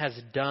Satan has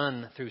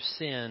done through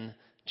sin,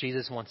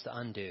 Jesus wants to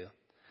undo.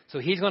 So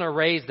he's going to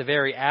raise the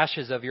very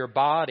ashes of your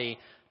body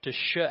to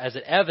show as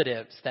an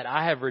evidence that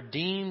I have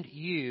redeemed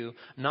you,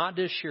 not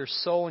just your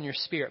soul and your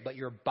spirit, but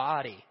your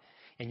body.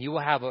 And you will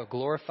have a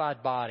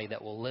glorified body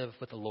that will live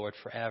with the Lord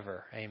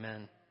forever.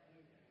 Amen.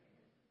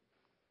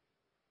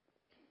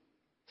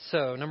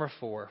 So, number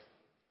 4.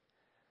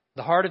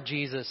 The heart of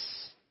Jesus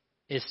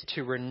is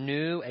to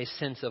renew a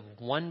sense of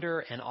wonder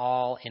and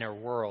awe in our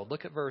world.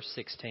 Look at verse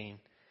 16.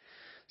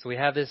 So we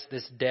have this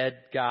dead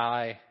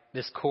guy,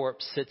 this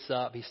corpse sits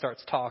up, he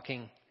starts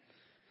talking.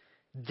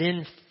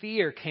 Then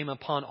fear came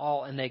upon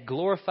all, and they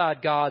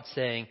glorified God,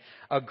 saying,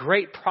 a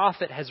great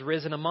prophet has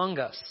risen among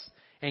us,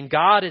 and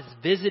God has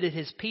visited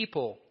his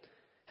people.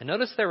 And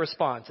notice their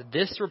response.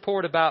 This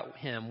report about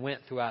him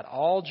went throughout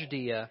all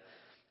Judea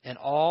and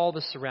all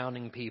the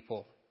surrounding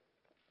people.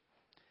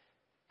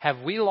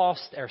 Have we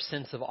lost our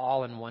sense of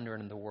awe and wonder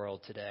in the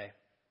world today?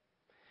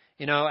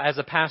 You know, as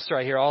a pastor,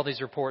 I hear all these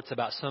reports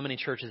about so many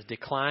churches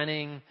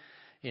declining,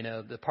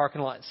 the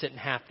parking lot sitting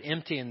half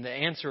empty, and the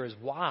answer is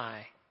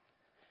why?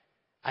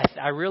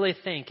 I really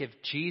think if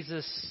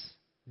Jesus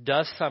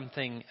does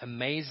something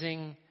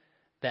amazing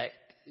that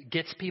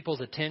gets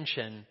people's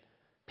attention,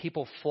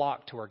 people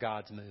flock to where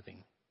God's moving.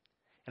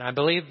 And I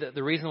believe that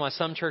the reason why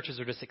some churches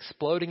are just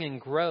exploding in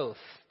growth,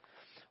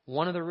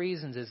 one of the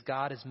reasons is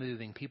God is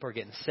moving. People are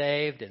getting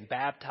saved and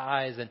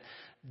baptized, and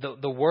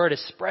the word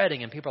is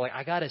spreading, and people are like,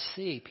 I got to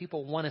see.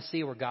 People want to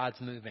see where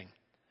God's moving.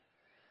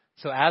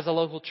 So as a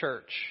local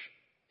church,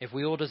 if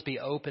we will just be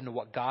open to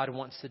what God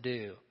wants to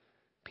do,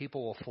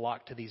 people will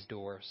flock to these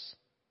doors.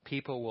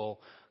 People will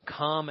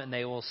come and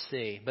they will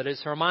see. But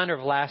it's a reminder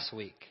of last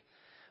week.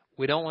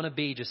 We don't want to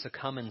be just a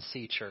come and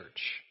see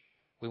church.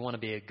 We want to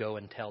be a go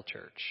and tell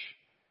church.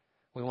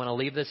 We want to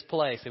leave this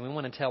place and we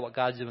want to tell what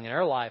God's doing in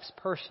our lives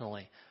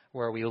personally,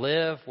 where we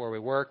live, where we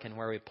work, and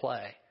where we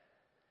play.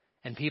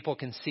 And people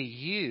can see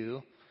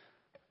you,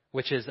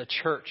 which is a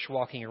church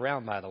walking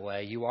around, by the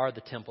way. You are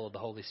the temple of the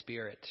Holy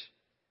Spirit.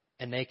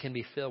 And they can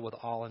be filled with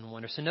awe and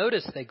wonder. So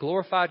notice they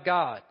glorified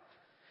God.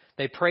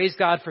 They praised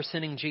God for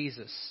sending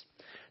Jesus.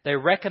 They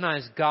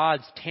recognize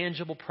God's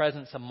tangible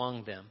presence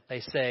among them.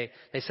 They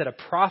said a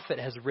prophet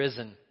has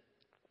risen.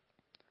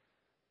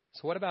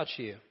 So what about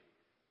you?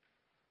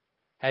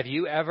 Have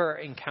you ever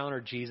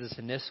encountered Jesus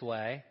in this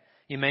way?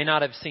 You may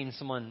not have seen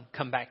someone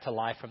come back to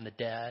life from the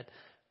dead,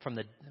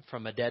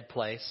 from a dead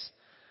place.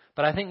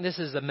 But I think this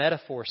is a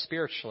metaphor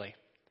spiritually.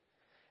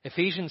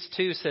 Ephesians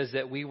 2 says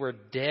that we were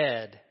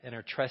dead in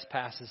our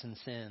trespasses and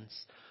sins.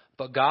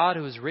 But God,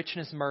 who is rich in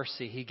his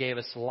mercy, he gave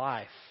us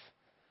life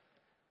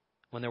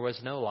when there was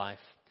no life.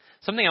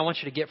 Something I want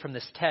you to get from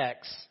this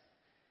text.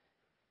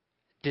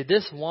 Did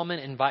this woman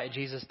invite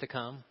Jesus to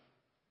come?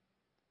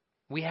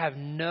 We have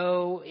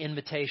no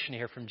invitation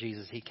here from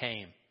Jesus. He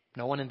came.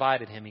 No one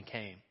invited him. He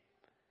came.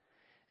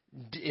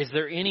 Is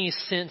there any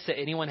sense that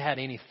anyone had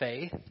any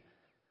faith?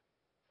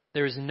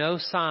 There is no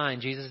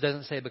sign. Jesus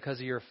doesn't say because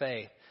of your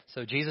faith.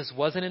 So Jesus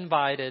wasn't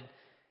invited,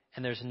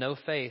 and there's no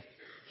faith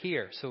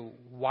here. So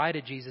why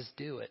did Jesus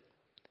do it?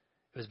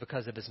 It was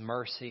because of his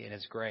mercy and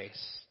his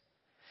grace.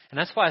 And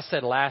that's why I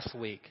said last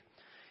week,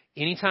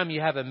 anytime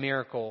you have a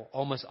miracle,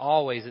 almost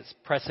always it's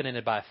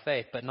precedented by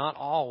faith, but not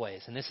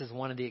always. And this is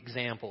one of the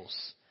examples.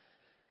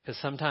 Because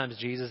sometimes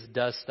Jesus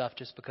does stuff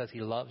just because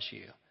he loves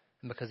you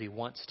and because he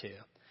wants to.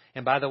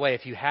 And by the way,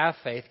 if you have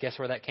faith, guess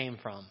where that came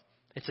from?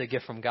 It's a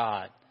gift from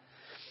God.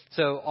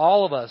 So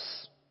all of us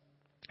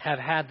have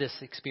had this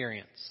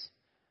experience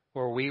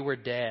where we were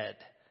dead.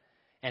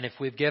 And if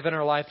we've given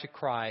our life to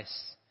Christ,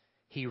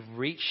 he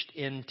reached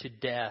into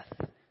death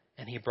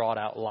and he brought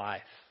out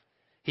life.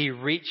 He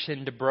reached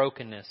into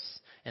brokenness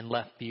and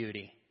left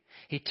beauty.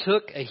 He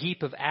took a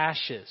heap of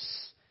ashes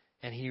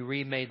and he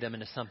remade them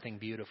into something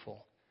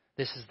beautiful.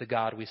 This is the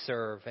God we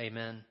serve.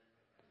 Amen.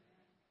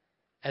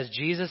 As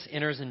Jesus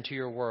enters into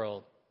your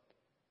world,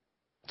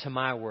 to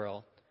my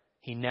world,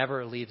 he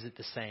never leaves it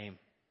the same.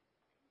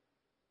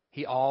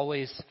 He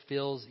always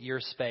fills your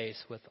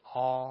space with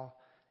awe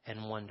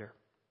and wonder.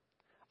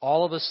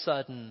 All of a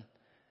sudden,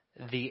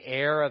 the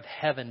air of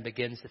heaven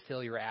begins to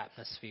fill your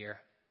atmosphere.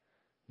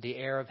 The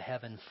air of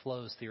heaven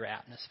flows through your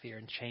atmosphere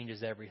and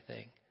changes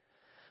everything.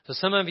 So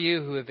some of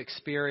you who have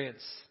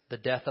experienced the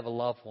death of a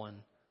loved one,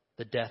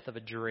 the death of a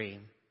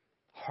dream,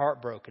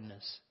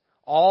 heartbrokenness,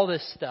 all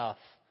this stuff,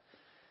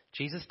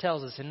 Jesus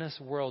tells us in this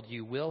world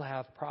you will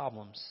have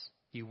problems.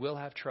 You will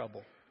have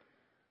trouble.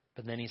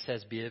 But then he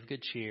says, be of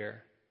good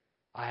cheer.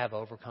 I have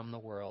overcome the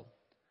world.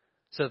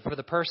 So for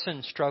the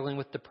person struggling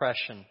with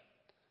depression,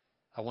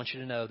 I want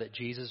you to know that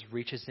Jesus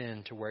reaches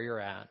in to where you're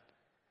at.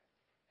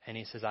 And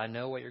he says, I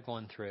know what you're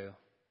going through.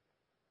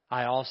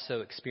 I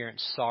also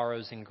experience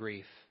sorrows and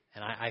grief.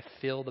 And I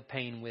feel the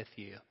pain with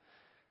you.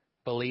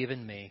 Believe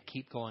in me.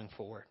 Keep going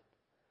forward.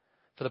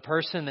 For the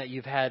person that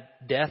you've had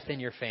death in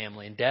your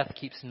family and death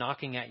keeps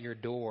knocking at your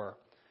door,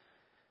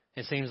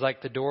 it seems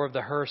like the door of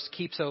the hearse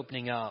keeps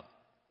opening up.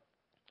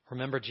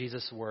 Remember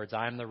Jesus' words,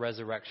 I am the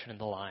resurrection and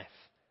the life.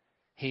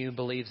 He who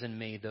believes in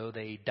me, though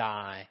they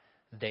die,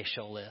 they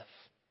shall live.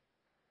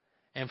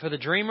 And for the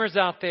dreamers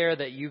out there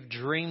that you've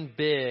dreamed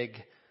big,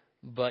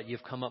 but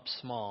you've come up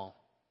small,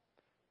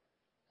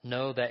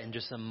 know that in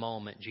just a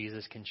moment,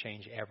 Jesus can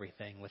change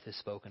everything with his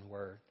spoken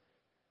word.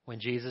 When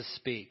Jesus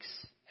speaks,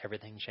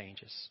 everything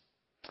changes.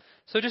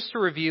 So just to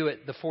review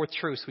it, the 4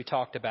 truths we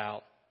talked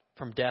about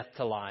from death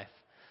to life.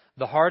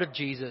 The heart of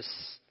Jesus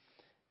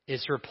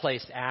is to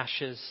replace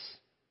ashes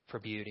for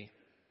beauty.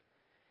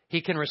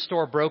 He can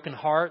restore broken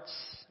hearts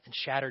and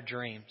shattered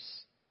dreams.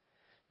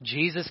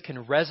 Jesus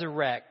can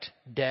resurrect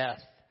death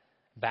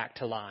back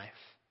to life.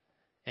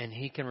 And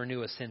he can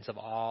renew a sense of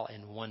awe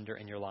and wonder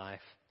in your life.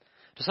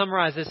 To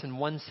summarize this in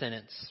one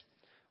sentence,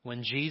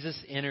 when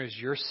Jesus enters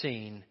your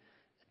scene,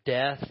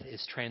 death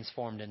is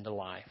transformed into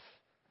life.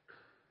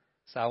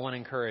 So I want to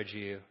encourage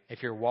you,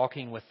 if you're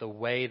walking with the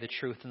way, the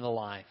truth, and the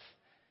life,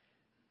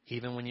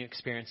 even when you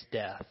experience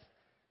death,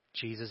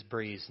 Jesus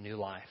breathes new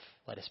life.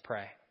 Let us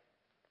pray.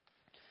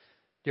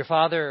 Dear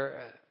Father,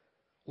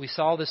 we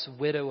saw this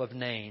widow of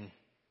Nain.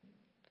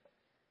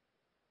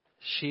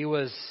 She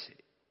was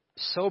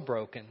so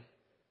broken.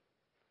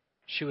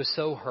 She was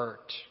so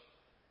hurt.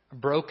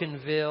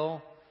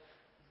 Brokenville.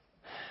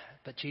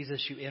 But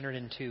Jesus, you entered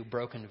into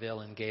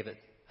Brokenville and gave it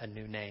a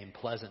new name,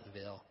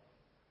 Pleasantville.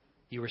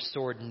 You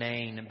restored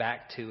Nain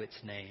back to its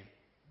name.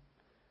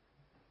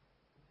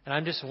 And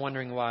I'm just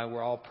wondering why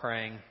we're all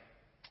praying.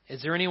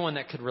 Is there anyone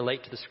that could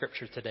relate to the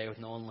scriptures today with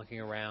no one looking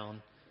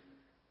around?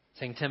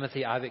 Saying,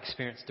 Timothy, I've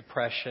experienced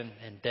depression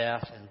and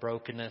death and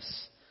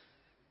brokenness.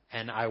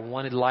 And I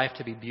wanted life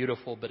to be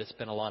beautiful, but it's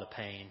been a lot of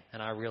pain.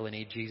 And I really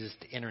need Jesus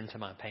to enter into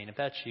my pain. If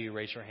that's you,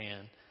 raise your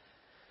hand.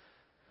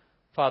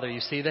 Father, you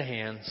see the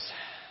hands.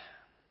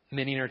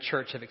 Many in our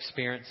church have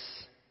experienced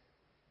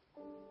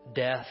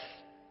death,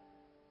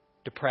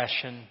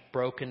 depression,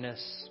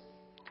 brokenness.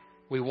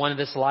 We wanted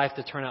this life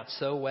to turn out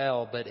so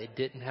well, but it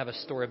didn't have a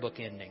storybook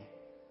ending.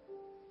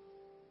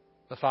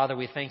 But Father,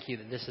 we thank you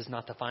that this is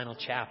not the final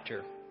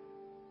chapter.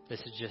 This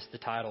is just the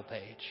title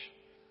page.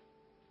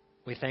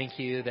 We thank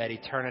you that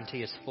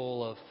eternity is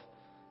full of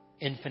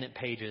infinite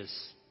pages.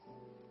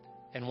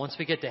 And once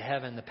we get to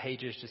heaven, the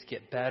pages just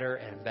get better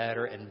and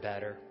better and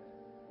better.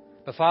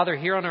 But Father,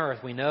 here on earth,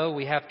 we know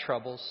we have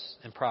troubles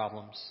and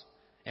problems.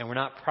 And we're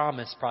not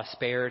promised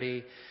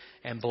prosperity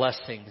and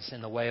blessings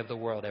in the way of the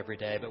world every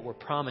day. But we're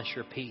promised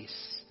your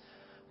peace.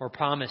 We're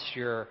promised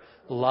your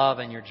love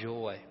and your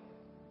joy.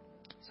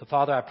 So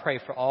Father, I pray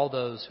for all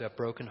those who have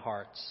broken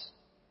hearts,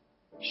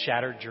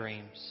 shattered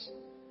dreams,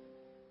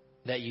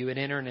 that you would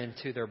enter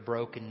into their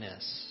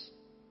brokenness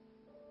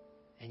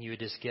and you would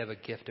just give a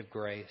gift of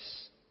grace,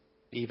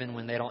 even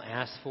when they don't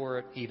ask for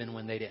it, even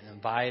when they didn't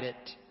invite it.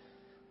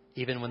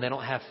 even when they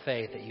don't have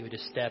faith, that you would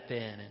just step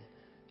in and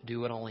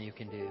do what only you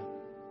can do.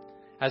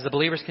 As the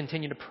believers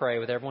continue to pray,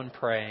 with everyone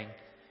praying,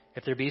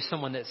 if there be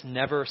someone that's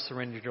never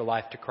surrendered your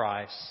life to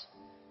Christ,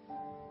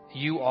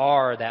 you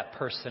are that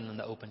person in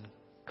the open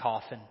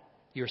coffin.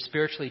 You're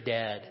spiritually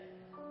dead.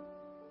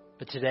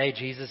 But today,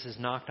 Jesus has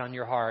knocked on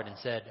your heart and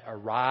said,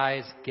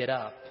 arise, get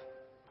up.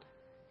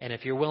 And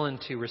if you're willing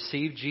to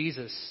receive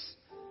Jesus,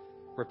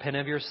 repent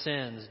of your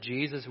sins,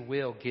 Jesus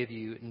will give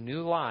you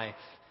new life,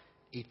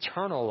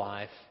 eternal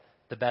life,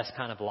 the best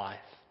kind of life.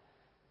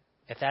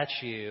 If that's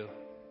you,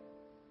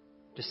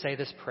 just say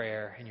this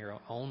prayer in your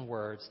own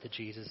words to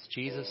Jesus.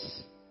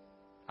 Jesus,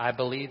 I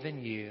believe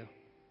in you,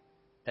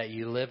 that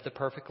you lived the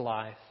perfect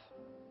life,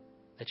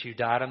 that you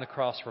died on the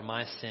cross for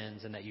my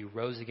sins, and that you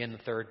rose again the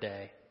third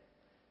day.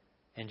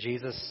 And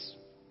Jesus,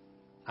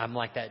 I'm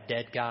like that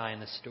dead guy in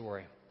the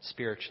story,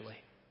 spiritually.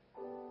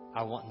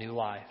 I want new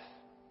life.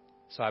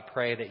 So I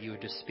pray that you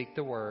would just speak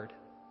the word.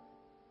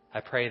 I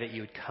pray that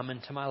you would come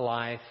into my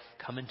life,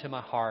 come into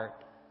my heart.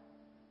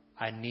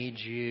 I need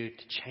you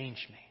to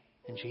change me.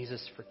 And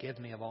Jesus, forgive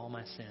me of all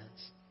my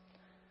sins.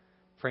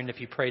 Friend,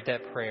 if you prayed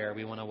that prayer,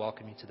 we want to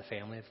welcome you to the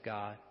family of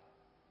God.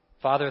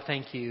 Father,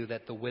 thank you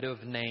that the widow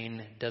of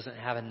Nain doesn't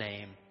have a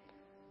name.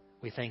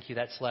 We thank you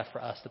that's left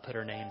for us to put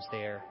our names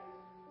there.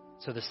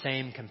 So the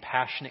same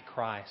compassionate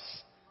Christ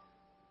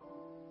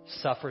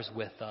suffers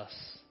with us,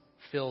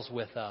 fills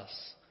with us,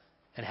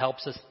 and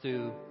helps us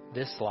through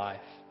this life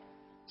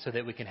so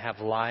that we can have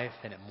life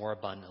and it more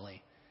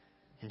abundantly.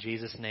 In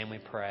Jesus' name we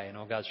pray. And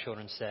all God's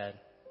children said,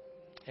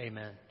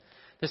 amen.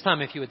 This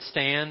time, if you would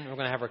stand, we're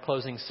going to have our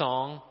closing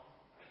song.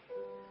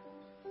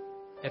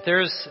 If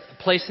there's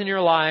a place in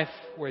your life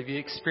where you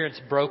experience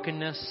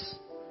brokenness,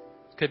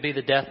 it could be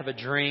the death of a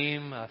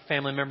dream, a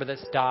family member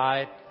that's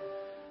died.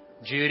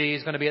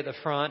 Judy's going to be at the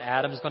front.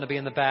 Adam's going to be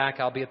in the back.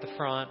 I'll be at the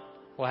front.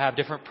 We'll have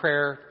different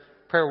prayer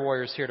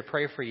warriors here to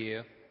pray for you.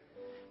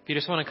 If you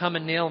just want to come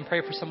and kneel and pray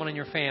for someone in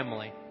your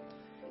family.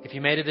 If you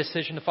made a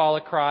decision to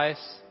follow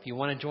Christ, if you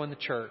want to join the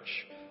church,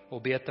 we'll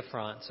be at the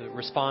front. So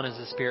respond as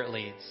the Spirit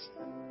leads.